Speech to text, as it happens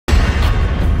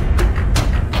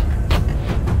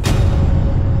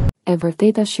E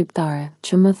vërteta shqiptare,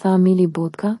 që më tha Mili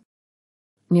Butka?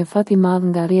 Një fat i madh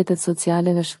nga rrjetet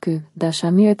sociale është ky: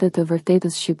 dashamirët e të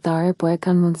vërtetës shqiptare po e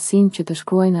kanë mundësinë që të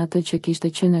shkruajnë atë që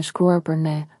kishte qenë e shkruar për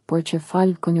ne, por që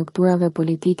fal konjunkturave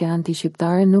politike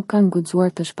anti-shqiptare nuk kanë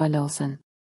guxuar të shpalosen.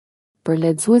 Për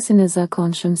lexuesin e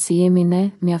zakonshëm si jemi ne,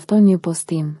 mjafton një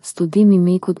postim, studim i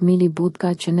mikut Mili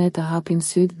Butka që ne të hapim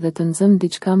syt dhe të nxëm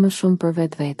diçka më shumë për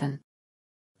vetveten.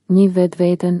 Një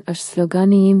vetveten është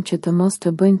slogani im që të mos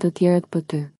të bëjnë të tjerët për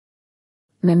ty.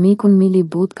 Me mikun Mili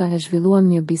Butka e zhvilluam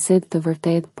një bisedë të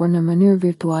vërtetë, por në mënyrë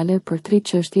virtuale për 3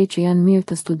 çështje që janë mirë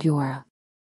të studiuara.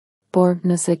 Por,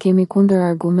 nëse kemi kundër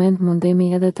argument,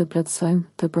 mundemi edhe të plotësojmë,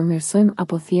 të përmirësojmë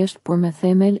apo thjesht, por me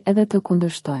themel, edhe të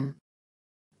kundërshtojmë.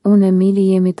 Unë e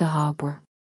Mili jemi të hapur.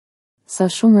 Sa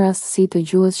shumë rastësi të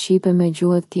gjuhës shqipe me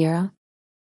gjuhët tjera?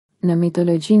 Në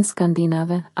mitologjinë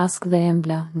skandinave, Ask dhe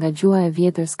Embla, nga gjuha e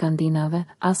vjetër skandinave,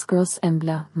 Askros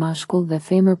Embla, mashkull dhe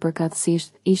femër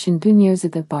përkatësisht, ishin 2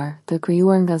 njerëzit e parë, të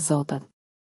krijuar nga zotat.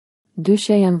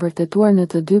 Dyshja janë vërtetuar në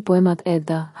të 2 poemat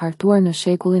Edda, hartuar në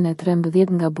shekullin e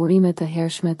 13 nga burimet të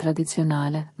hershme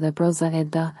tradicionale, dhe proza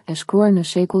Edda, e shkruar në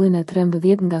shekullin e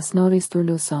 13 nga Snorri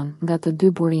Sturluson, nga të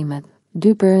 2 burimet.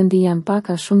 2 perëndi janë pak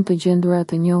a shumë të gjendura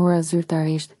të njohura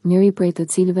zyrtarisht, njëri prej të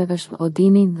cilëve është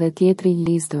Odini dhe tjetri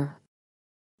Lisdur.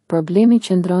 Problemi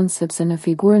qëndron sepse në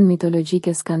figurën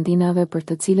mitologjike skandinave për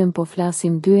të cilën po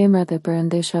flasim, 2 emrat e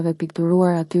perëndeshave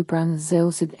pikturuar aty pranë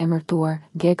Zeusit emërtuar,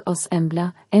 Gek ose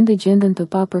Embla, ende gjenden të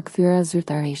papërkthyera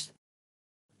zyrtarisht.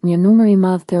 Një numër i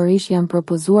madh teorish janë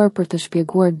propozuar për të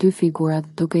shpjeguar 2 figurat,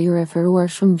 duke ju referuar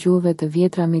shumë gjuhëve të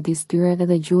vjetra midis tyre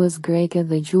edhe gjuhës greke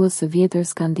dhe gjuhës së vjetër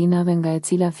skandinave, nga e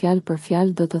cila fjalë për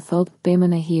fjalë do të thotë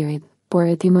pemën e hirit, por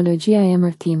etimologjia e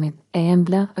emërtimit, e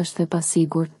Embla, është e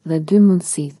pasigurt, dhe 2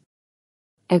 mundësitë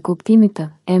e kuptimit të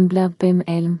Embla, pem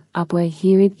elm, apo e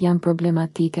hirit janë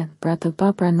problematike, pra të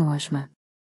papranueshme.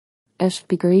 Është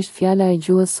pikërisht fjala e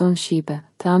gjuhës sonë shqipe,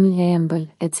 tamil e embël,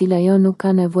 e cila jo nuk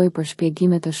ka nevojë për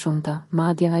shpjegime të shumta,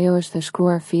 madje ajo është e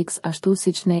shkruar fiks ashtu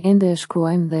siç ne ende e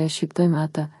shkruajmë dhe e shqiptojmë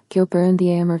atë. Kjo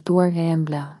perëndje e emërtuar e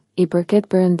Embla i përket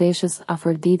perëndeshës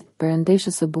Afrodit,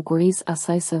 perëndeshës së bukurisë,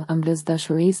 asaj së ëmblës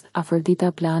dashurisë.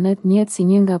 Afrodita planet njihet si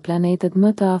një nga planetet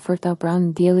më të afërta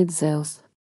pranë diellit Zeus.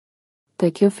 Te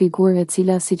kjo figurë, e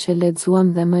cila siç e lexuam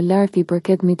dhe më lart i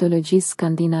përket mitologjisë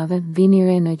skandinave, vini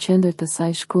re në qendër të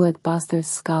saj shkruhet pastër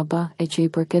Skaba, e që i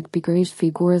përket pikërisht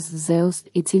figurës Zeus,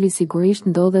 i cili sigurisht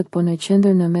ndodhet po në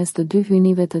qendër në mes të 2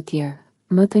 hyjnive të tjerë.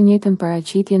 Më të njëjtën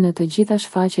paraqitje në të gjitha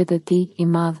shfaqjet e tij, i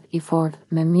madh, i fortë,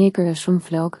 me mjekër e shumë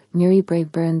flok, njëri prej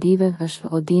perëndive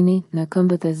është Odini, në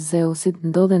këmbët e Zeusit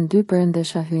ndodhen 2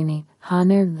 perëndesha hyjni,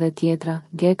 Haner dhe tjetra,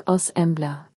 Gek ose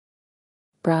Embla.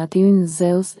 Pra aty hyn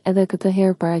Zeus, edhe këtë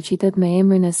herë paraqitet me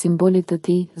emrin e simbolit të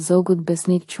tij, zogut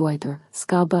besnik quajtur,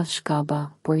 Skaba, Shkaba,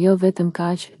 por jo vetëm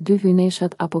kaq, 2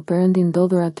 hyjneshat apo perëndi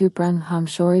ndodhur aty pranë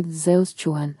hamshorit Zeus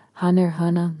quhen Haner,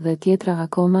 Hëna, dhe tjetra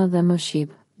akoma dhe më shqip,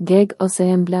 Geg ose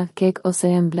Embla, Kek ose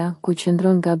Embla, ku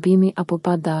qëndron gabimi apo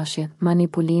padashje,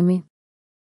 manipulimi.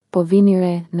 Po vini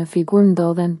re, në figurë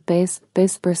ndodhen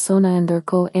 5 persona, e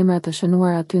ndërkohë emrat të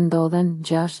shënuar aty ndodhen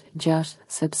 6,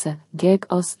 sepse Gek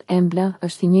ose Embla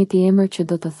është i njëjti emër që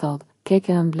do të thotë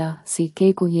Keke Embla, si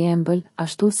keku i embël,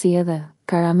 ashtu si edhe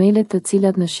karamelet, të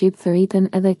cilat në shqip thëriten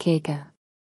edhe keke.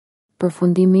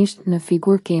 Përfundimisht, në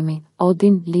figurë kemi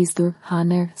Odin, Lisdur,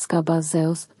 Haner, Skaba,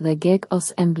 Zeus dhe Gek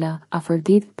ose Embla,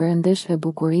 Afrodit, perëndesh e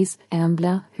bukurisë, e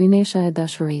Embla, hyjnesha e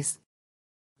dashurisë.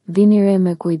 Vini re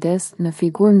me kujdes, në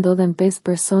figurë ndodhen 5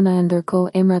 persona, e ndërkohë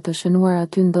emrat të shënuar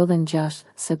aty ndodhen 6,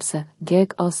 sepse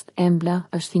Gek ose Embla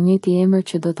është i njëjti emër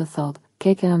që do të thotë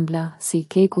Keke Embla, si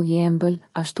keku i embël,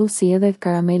 ashtu si edhe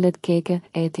karamelet keke,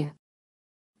 etje.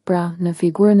 Pra, në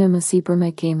figurën e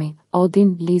mësipërme kemi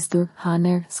Odin, Lisdur,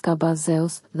 Haner, Skaba,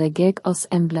 Zeus dhe Gek ose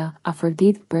Embla,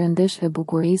 Afrodit, perëndesh e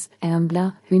bukurisë, e Embla,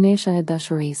 hyjnesha e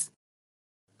dashurisë.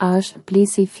 A është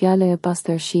plisi fjale e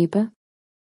pastër shqipe?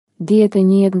 Dihet e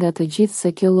njihet nga të gjithë se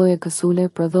kjo lloj kësule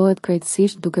prodhohet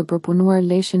krejtësisht duke përpunuar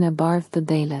leshin e bardhë të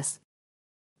deles.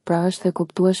 Pra është e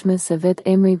kuptueshme se vetë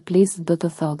emri plis do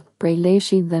të thotë prej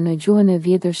leshi, dhe në gjuhën e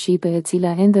vjetër shqipe, e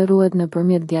cila ende ruhet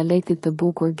nëpërmjet dialektit të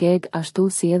bukur Geg,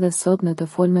 ashtu si edhe sot në të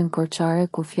folmen korçare,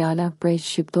 ku fjala prej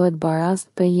shqiptohet baraz,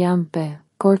 pe jam pe,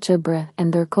 korçe bre, e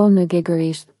ndërkohë në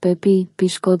gegërisht, pe pi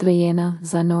shkodre jena,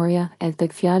 zanoria, e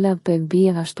tek fjala pe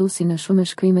bie, ashtu si në shumë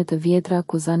shkrimet të vjetra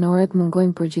ku zanoret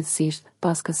mungojnë përgjithsisht.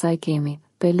 Pas kësaj kemi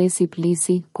pe lesi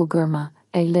plisi, ku gërma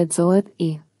e lexohet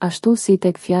i, ashtu si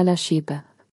tek fjala shqipe.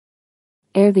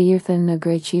 Erdhi Irthen në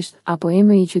greqisht, apo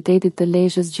emri i qytetit të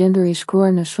Lezhës, gjendur i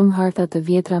shkruar në shumë harta të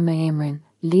vjetra me emrin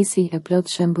lisi e plot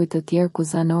shembuj të tjerë ku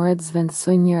zanoret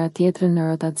zvendësojnë njëra tjetrën në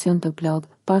rotacion të plot,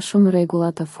 pa shumë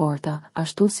rregulla të forta,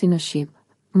 ashtu si në shqip,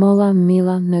 molla,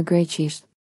 milla në greqisht.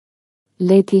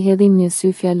 Le t'i hedhim një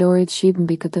sy fjalorit shqip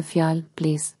mbi këtë fjalë,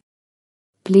 please.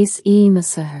 Please i më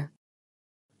sëher.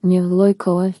 Një lloj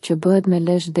kohe që bëhet me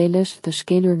lesh delesh të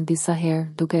shkelur në disa herë,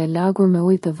 duke e lagur me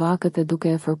ujë të vakët e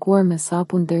duke e fërkuar me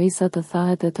sapun derisa të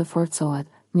thahet e të forcohet,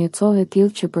 një copë e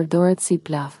tillë që përdoret si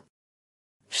plaf.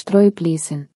 Shtroj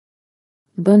plisin.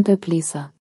 Bënte plisa.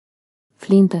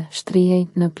 Flinte, shtrihej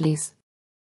në plis.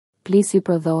 Plisi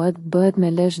prodhohet, bëhet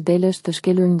me lesh delesh të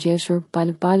shkelur ngjeshur,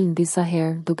 palpal në disa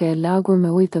herë, duke e lagur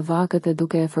me ujë të vakët e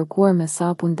duke e fërkuar me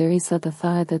sapun derisa të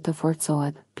thahet e të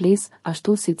forcohet. Plis,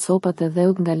 ashtu si copat e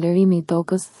dheut nga lërimi i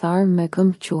tokës, tharë me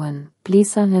këmbë quhen.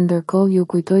 Plisa e ndërkohë ju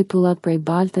kujtoj tullat prej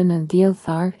balte në diell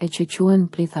tharë e që quhen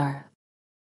plithar.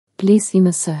 Plis i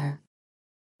më sëher.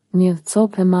 Një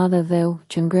copë e madhe dheu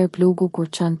që ngre plugu kur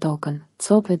çan tokën.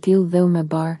 Copë e tillë dheu me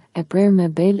bar, e prerë me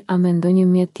bel a me ndonjë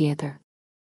mjet tjetër.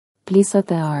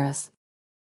 Plisat e arës.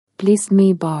 Plis mi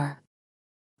i bar.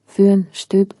 Thyen,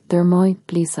 shtyp, dërmoj,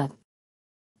 plisat.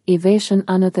 I veshën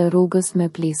anët e rrugës me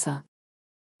plisa.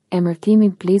 Emërtimi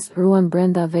plis ruan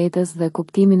brenda vetes dhe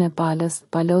kuptimin e palës,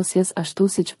 palosjes ashtu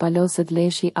siç paloset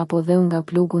leshi apo dheu nga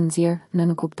plugu nxjerr,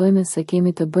 në kuptojmë se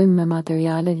kemi të bëjmë me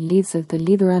materiale lidhse të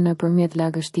lidhura nëpërmjet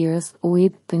lagështirës,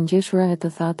 ujit, të ngjeshura e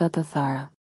të thata të thara.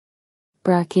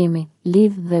 Pra kemi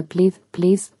lidh dhe plith,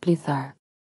 plis, plithar.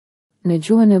 Në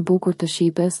gjuhën e bukur të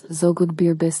shqipes, zogut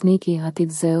birbesniki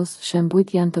atit Zeus,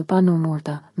 shembujt janë të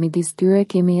panumurta, midis tyre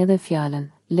kemi edhe fjalën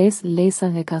les,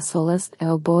 lesa e kasollës, e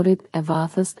oborit, e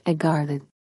vathës, e gardit.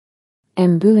 E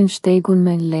mbyllin shtegun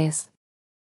me les.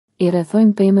 I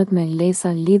rrethojnë pemët me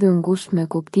lesa lidhur ngushtë me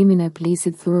kuptimin e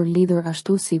plisit thurur lidhur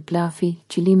ashtu si plafi,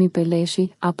 qilimi peleshi,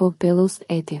 apo pellus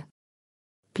etje.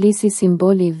 Plisi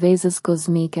simboli i vezës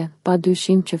kozmike, pa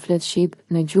dyshim që flet shqip,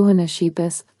 në gjuhën e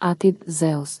shqipes, atit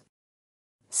Zeus.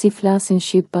 Si flasin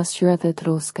shqip pasqyrat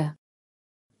etruske.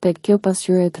 Tek kjo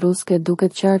pasqyrë etruske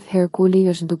duket qartë Herkuli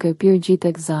është duke pirë gjë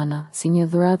tek Zana, si një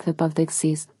dhuratë e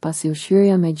pavdekësisë, pasi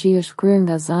ushqyerja me gjë është kryer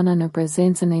nga Zana në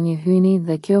prezencën e një hyjni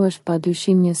dhe kjo është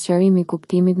padyshim një sqarim i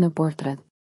kuptimit në portret.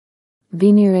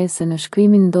 Vini re se në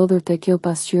shkrimin ndodhur te kjo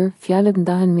pasqyrë, fjalët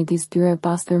ndahen midis tyre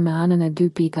pastër me anën e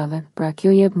dy pikave, pra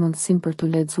kjo jep mundësinë për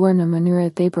t'u lexuar në mënyrë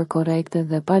tepër korrekte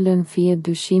dhe pa lënë fije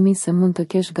dyshimi se mund të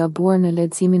kesh gabuar në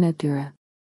leximin e tyre.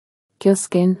 Kjo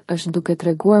skenë është duke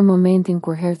treguar momentin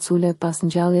kur Hercule pas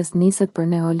ngjalljes niset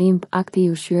për në Olimp akti i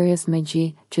ushqyerjes me gjë,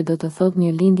 që do të thotë një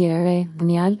lindje e re,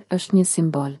 djal është një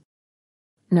simbol.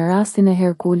 Në rastin e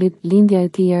Herkulit, lindja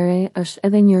e tij e re është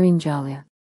edhe një ringjallje.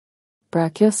 Pra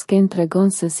kjo skenë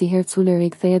tregon se si Hercule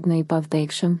rikthehet në i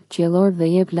pavdekshëm, qiellor dhe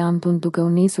jep lamtun duke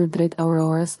u nisur drejt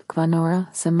aurorës, kvanora,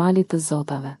 se malit të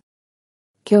zotave.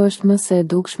 Kjo është më së e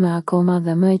dukshme akoma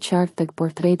dhe më e qartë tek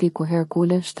portreti ku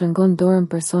Herkule shtrëngon dorën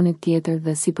personit tjetër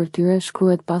dhe si për tyre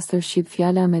shkruhet pastër shqip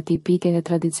fjala me tipike e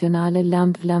tradicionale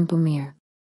lamtu mirë.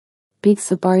 Pikë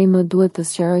së pari më duhet të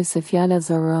sqaroj se fjala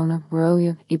zorona,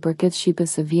 roju, i përket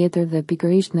shqipes së vjetër dhe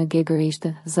pikërisht në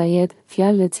gegërishte, zajet,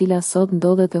 fjalë e cila sot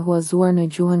ndodhet e huazuar në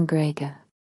gjuhën greke.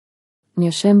 Një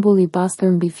shembull i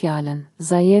pastër mbi fjalën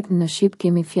zajet në shqip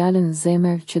kemi fjalën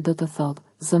zemër që do të thotë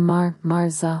zëmar,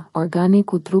 marza, organi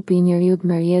ku trupi i njeriut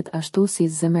merjet ashtu si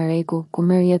zemereku ku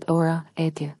merjet ora,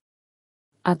 etje.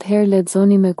 Atëherë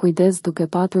lexoni me kujdes duke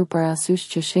patur parasysh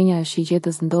që shenja e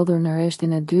shigjetës ndodhur në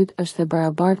rreshtin e dytë është e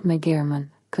barabartë me germën,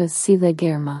 k si dhe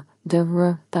germa,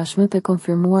 dvr, tashmë të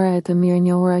konfirmuara e të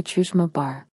mirënjohura qysh më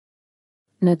parë.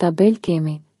 Në tabel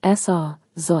kemi sa,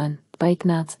 zoen,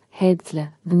 pajknac,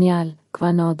 hedhle, dnjal,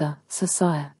 kvanoda,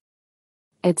 sësae,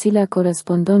 e cila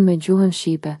korespondon me gjuhën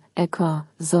shqipe, e ka,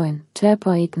 zojnë,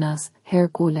 qepa iknas,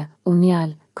 Herkule,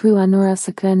 unjal, kryu anora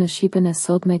së kre në shqipen e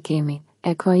sot me kemi,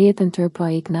 e ka jetën tër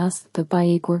pa iknas, të pa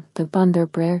ikur, të pa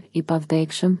ndërprer, i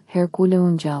pavdekshëm, Herkule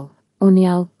ungjall,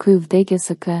 unjall, kryu vdekje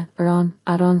së kre, ron,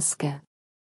 aron ske.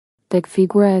 Tek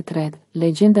figura e tretë,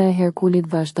 legjenda e Herkulit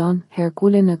vazhdon,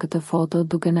 Herkule në këtë foto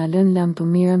duke na lënë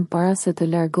lamtumirën para se të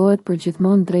largohet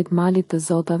përgjithmonë drejt malit të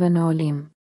zotave në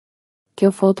Olimp. Kjo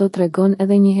foto tregon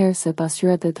edhe një herë se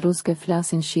pasqyrat etruske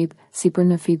flasin shqip, si për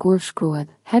në figurë shkruhet,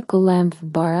 Herkulamp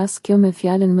baras, kjo me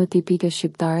fjalën më tipike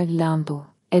shqiptare lamtu,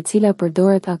 e cila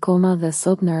përdoret akoma dhe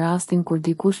sot në rastin kur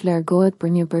dikush largohet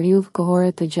për një periudhë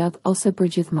kohore të gjatë ose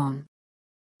përgjithmonë.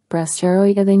 Pra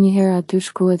sqaroj edhe një herë aty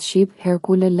shkruhet shqip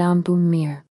Herkule lamtu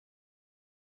mirë.